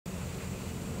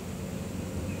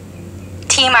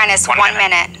T-minus 1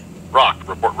 minute. Rock,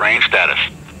 report range status.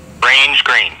 Range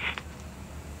green.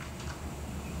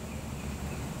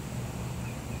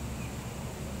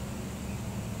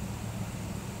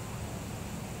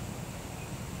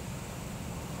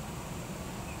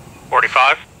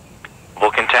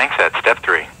 Vulcan tanks at step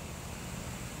 3.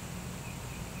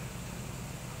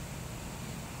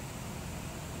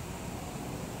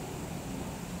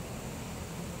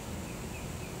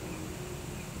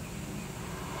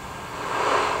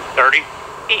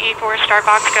 EE4 start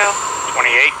box go.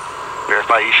 28.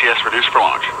 Verify ECS reduced for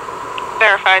launch.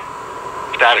 Verified.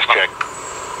 Status check.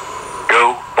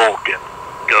 Go Vulcan.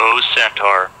 Go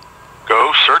Centaur.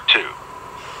 Go CERT-2.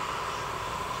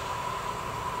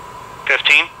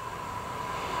 15.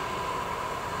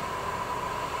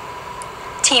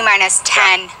 T-minus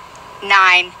 10,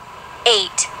 9,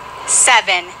 8,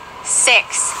 7,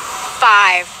 6,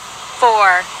 5,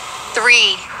 4,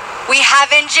 3. We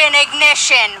have engine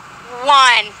ignition. 1.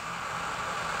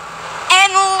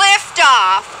 And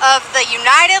liftoff of the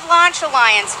United Launch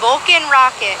Alliance Vulcan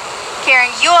rocket,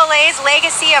 carrying ULA's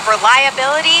legacy of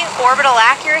reliability, orbital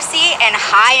accuracy, and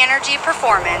high energy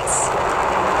performance.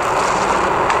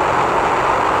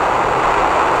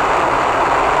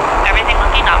 Everything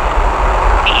looking up.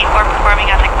 EE4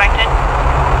 performing as expected.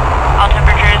 All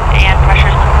temperatures and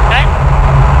pressures looking good.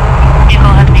 Vehicle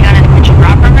has begun its pitch and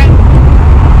drop program.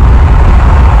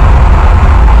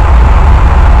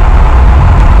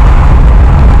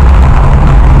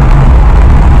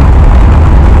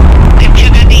 We have 2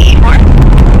 good EE4.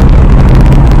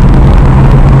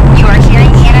 You are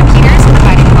hearing Hannah Peters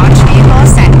providing launch vehicle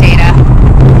ascent data.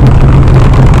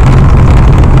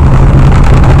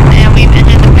 And we've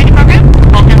ended the pitch program.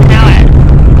 Vulcan's now at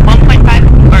 1.5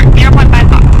 or 0.5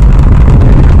 knots.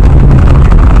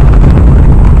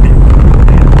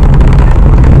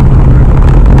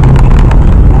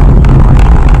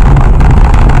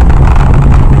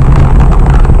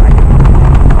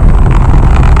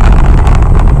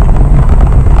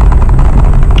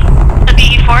 The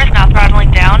BE4 is now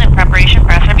throttling down in preparation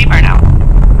for SRB burnout.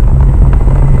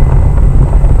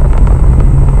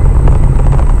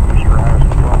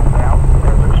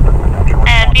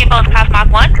 And vehicle is past Mach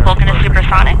 1, Vulcan is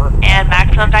supersonic, and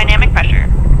maximum dynamic pressure.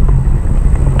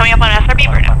 Coming up on SRB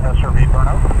burnout.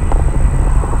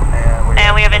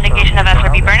 And we have indication of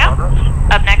SRB burnout.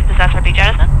 Up next is SRB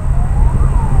jettison.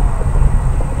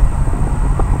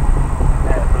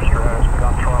 And booster has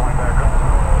begun throttling back up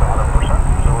to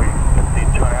 100%, so we need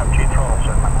 2.5 G throttle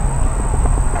segment.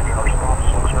 Engine response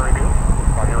looks very good.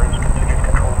 Body rates continue to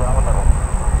control down the middle.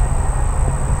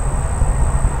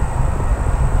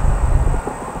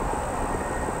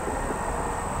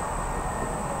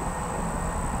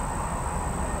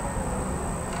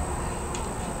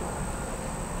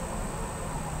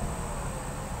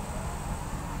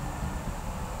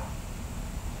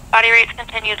 Body rates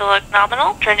continue to look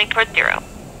nominal, trending towards 0.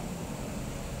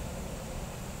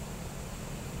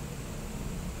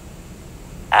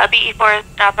 BE4 is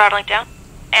now throttling down,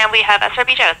 and we have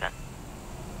SRB jettison.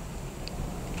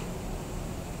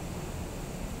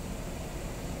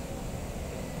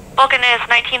 Vulcan is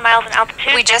 19 miles in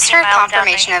altitude. We just 15 heard miles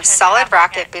confirmation downrange, of solid 2.5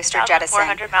 rocket booster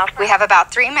 1,400 jettison. miles per We have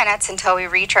about 3 minutes until we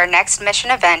reach our next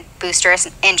mission event, booster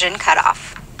engine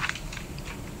cutoff.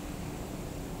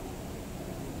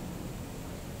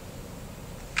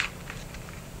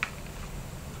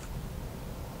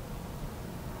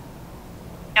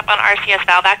 Up on RCS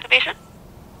valve activation.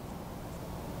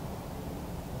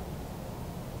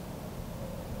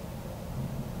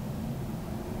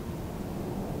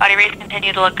 Body rates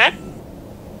continue to look good.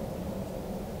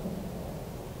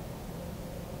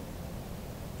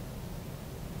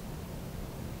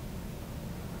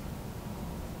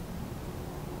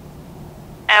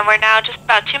 And we're now just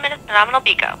about 2 minutes to nominal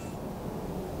BECO.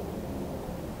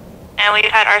 And we've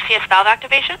had RCS valve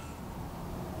activation.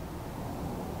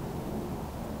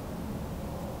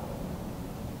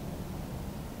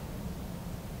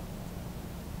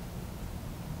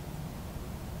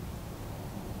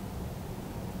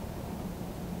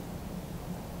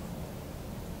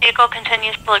 Vehicle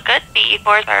continues to look good.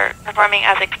 BE4s are performing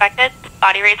as expected.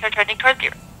 Body rates are trending towards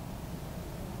 0.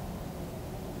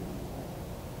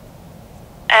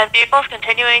 And vehicles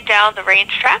continuing down the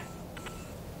range track.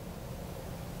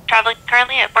 Traveling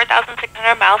currently at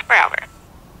 4,600 miles per hour.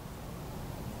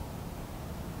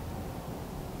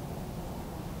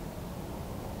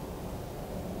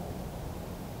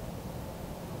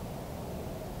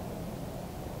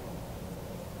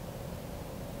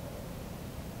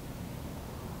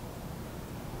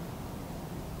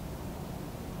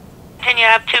 Continue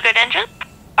to have 2 good engines.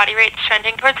 Body rates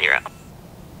trending towards 0.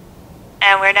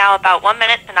 And we're now about 1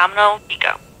 minute to nominal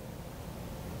ECO.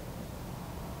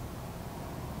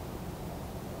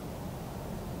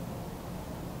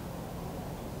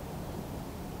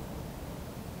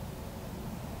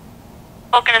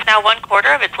 Vulcan is now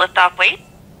 1/4 of its liftoff weight.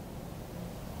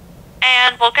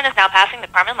 And Vulcan is now passing the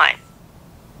Kármán line.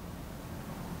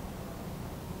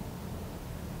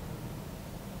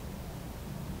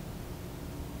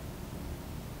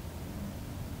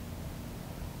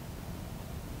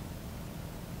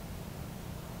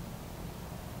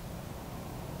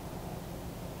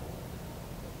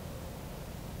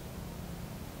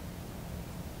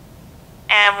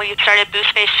 And we've started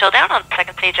boost phase chill down on the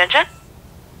second stage engine.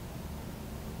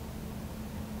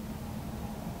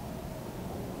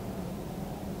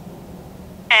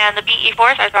 And the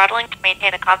BE4s are throttling to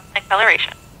maintain a constant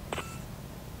acceleration.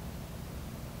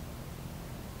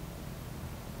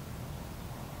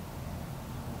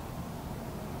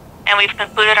 And we've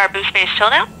concluded our boost phase chill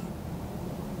down.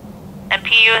 And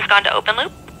PU has gone to open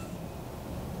loop.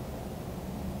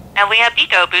 And we have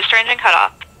BECO, booster engine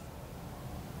cutoff.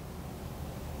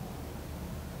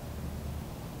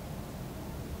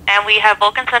 And we have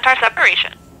Vulcan Centaur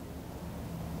separation.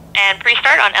 And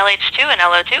pre-start on LH2 and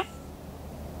LO2.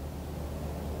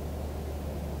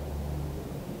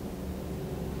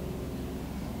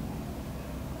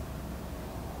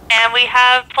 And we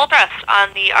have full thrust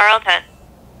on the RL10.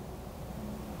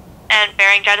 And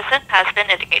bearing jettison has been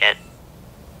indicated.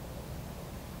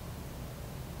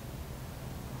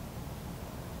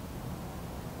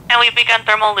 And we've begun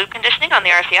thermal loop conditioning on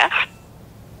the RCS.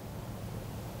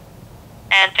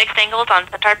 And fixed angles on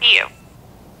Centaur PU.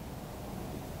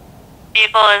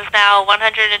 Vehicle is now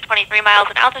 123 miles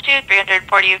in altitude,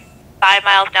 345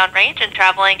 miles downrange, and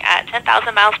traveling at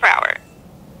 10,000 miles per hour.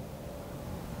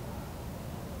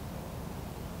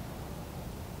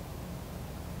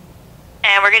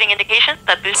 And we're getting indications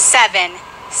that boost 7,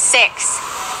 6,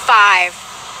 5,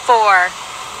 4,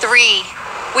 3.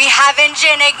 We have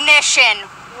engine ignition.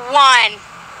 1.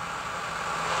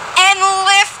 And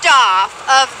liftoff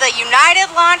of the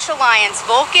United Launch Alliance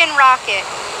Vulcan rocket,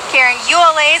 carrying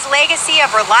ULA's legacy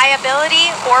of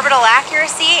reliability, orbital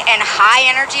accuracy, and high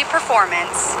energy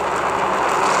performance.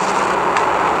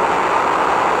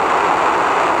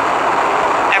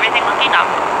 Everything looking up.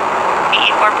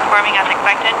 BE4 performing as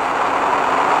expected.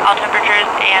 All temperatures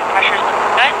and pressures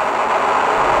looking good.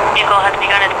 Vehicle has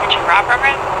begun its pitch and raw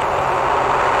program.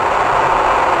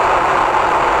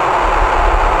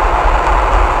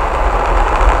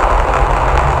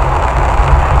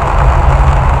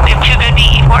 We have 2 good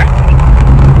BE4.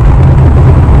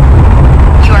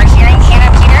 You are hearing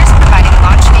Hannah Peters providing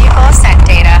launch vehicle ascent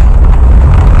data.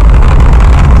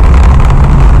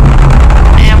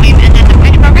 And we've ended the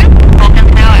pitch program.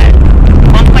 Vulcan's now at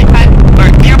 1.5 or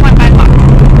 0.5 Mach.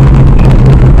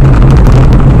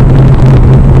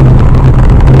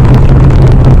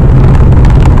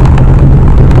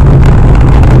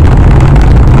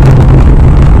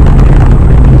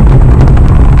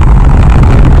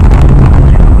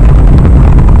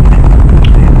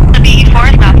 The BE4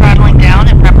 is now throttling down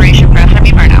in preparation for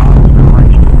SRB burnout.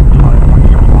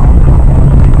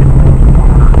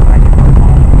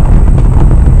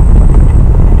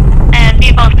 And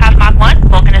vehicle is past Mach 1,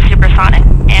 Vulcan is supersonic,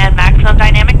 and maximum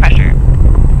dynamic pressure.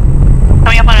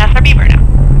 Coming up on SRB burnout.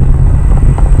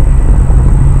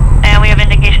 And we have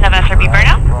indication of SRB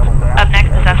burnout. Up next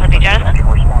is SRB jettison.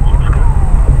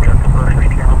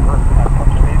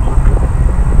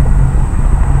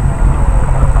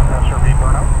 SRB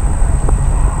burnout.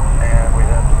 And we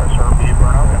have SRB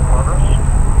burnout in progress.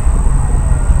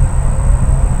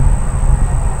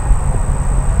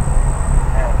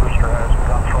 And booster has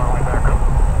begun throttling back up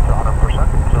to 100%,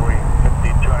 so we hit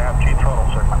the 2.5 G throttle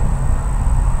segment.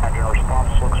 Engine response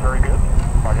looks very good.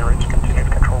 Body rates continue to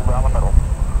control down the middle.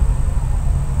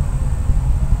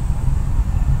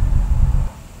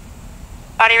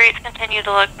 Body rates continue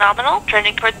to look nominal,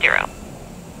 trending towards 0.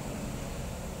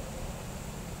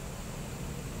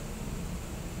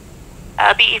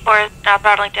 BE4 is now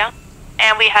throttling down,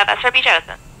 and we have SRB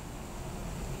jettison.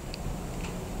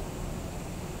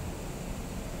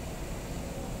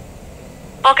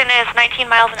 Vulcan is 19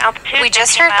 miles in altitude. We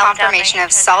just 19 heard miles confirmation downrange, of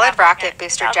and solid traveling rocket at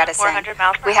booster 10,400 jettison.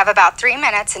 miles per We hour. have about 3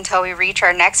 minutes until we reach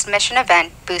our next mission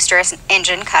event, booster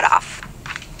engine cutoff.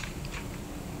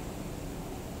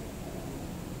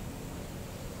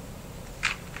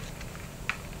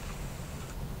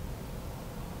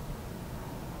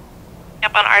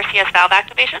 Up on RCS valve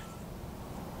activation.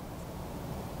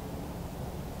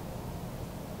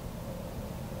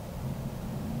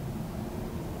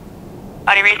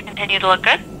 Body rates continue to look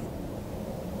good.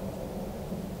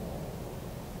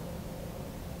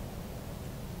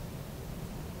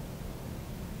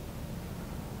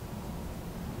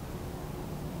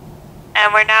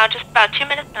 And we're now just about 2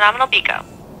 minutes to nominal BECO.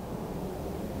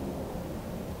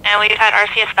 And we've had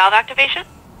RCS valve activation.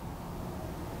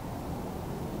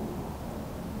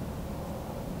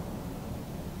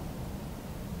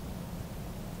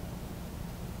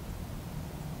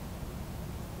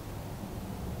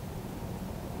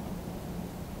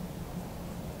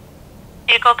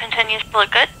 Vehicle continues to look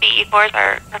good. BE4s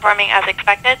are performing as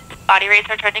expected. Body rates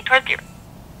are trending towards 0.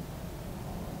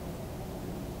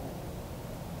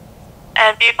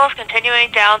 And vehicles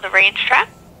continuing down the range track.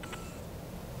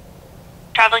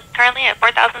 Traveling currently at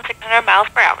 4,600 miles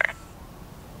per hour.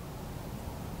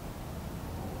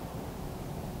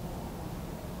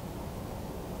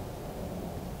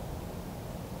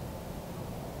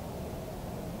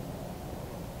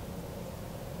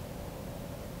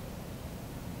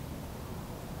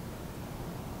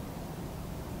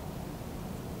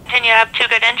 Continue to have 2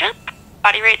 good engines.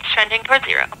 Body rates trending towards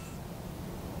 0.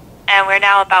 And we're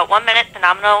now about 1 minute to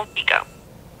nominal BECO.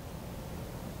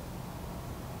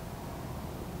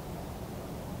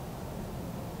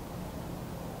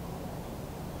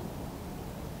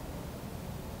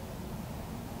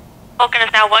 Vulcan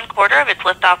is now 1/4 of its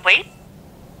liftoff weight.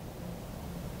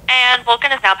 And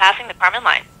Vulcan is now passing the Kármán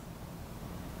line.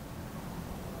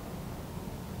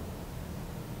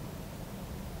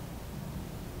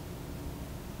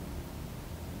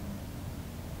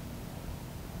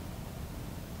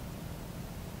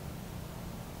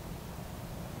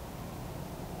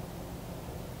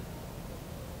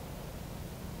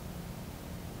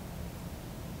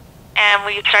 And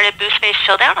we've started boost phase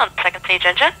chill down on the second stage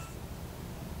engine.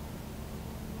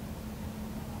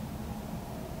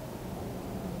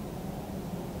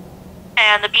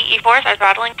 And the BE4s are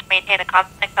throttling to maintain a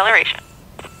constant acceleration.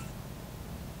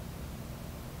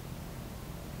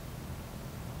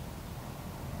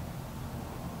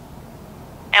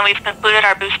 And we've concluded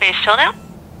our boost phase chill down.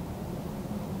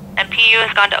 And PU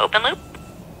has gone to open loop.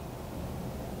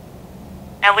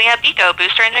 And we have BECO,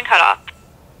 booster engine cutoff.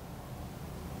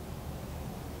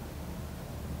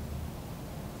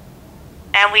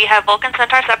 And we have Vulcan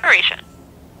Centaur separation.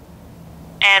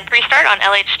 And pre-start on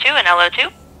LH2 and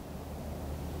LO2.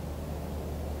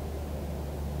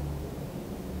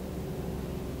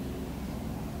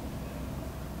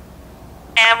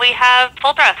 And we have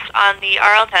full thrust on the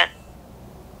RL-10.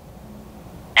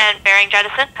 And bearing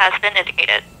jettison has been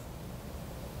indicated.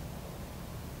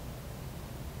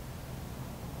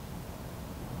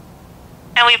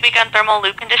 And we've begun thermal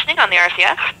loop conditioning on the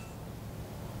RCS.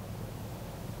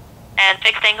 And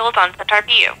fixed angles on Centaur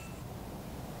PU.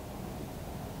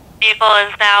 Vehicle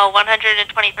is now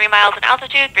 123 miles in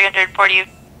altitude,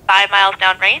 345 miles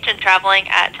downrange, and traveling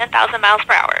at 10,000 miles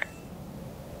per hour.